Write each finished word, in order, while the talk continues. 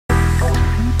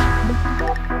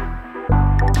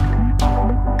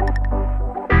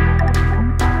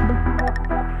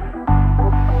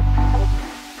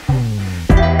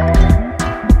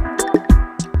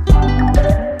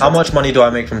How much money do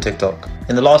I make from TikTok?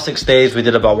 In the last 6 days, we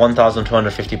did about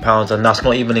 £1,250, and that's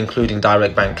not even including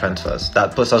direct bank transfers.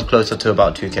 That puts us closer to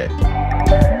about 2K.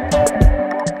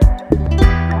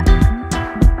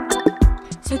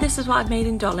 So this is what I've made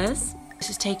in dollars. This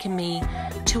has taken me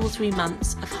 2 or 3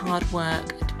 months of hard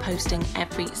work, posting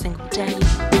every single day.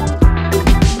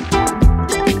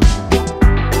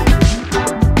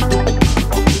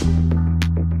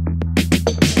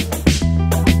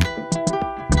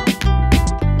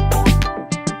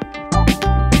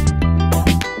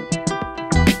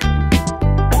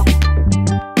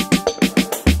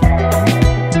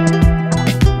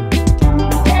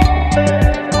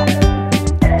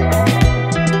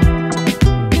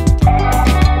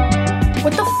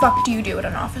 What the fuck do you do at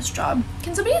an office job?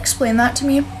 Can somebody explain that to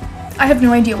me? I have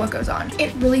no idea what goes on.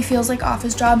 It really feels like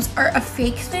office jobs are a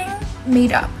fake thing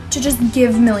made up to just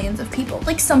give millions of people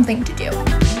like something to do.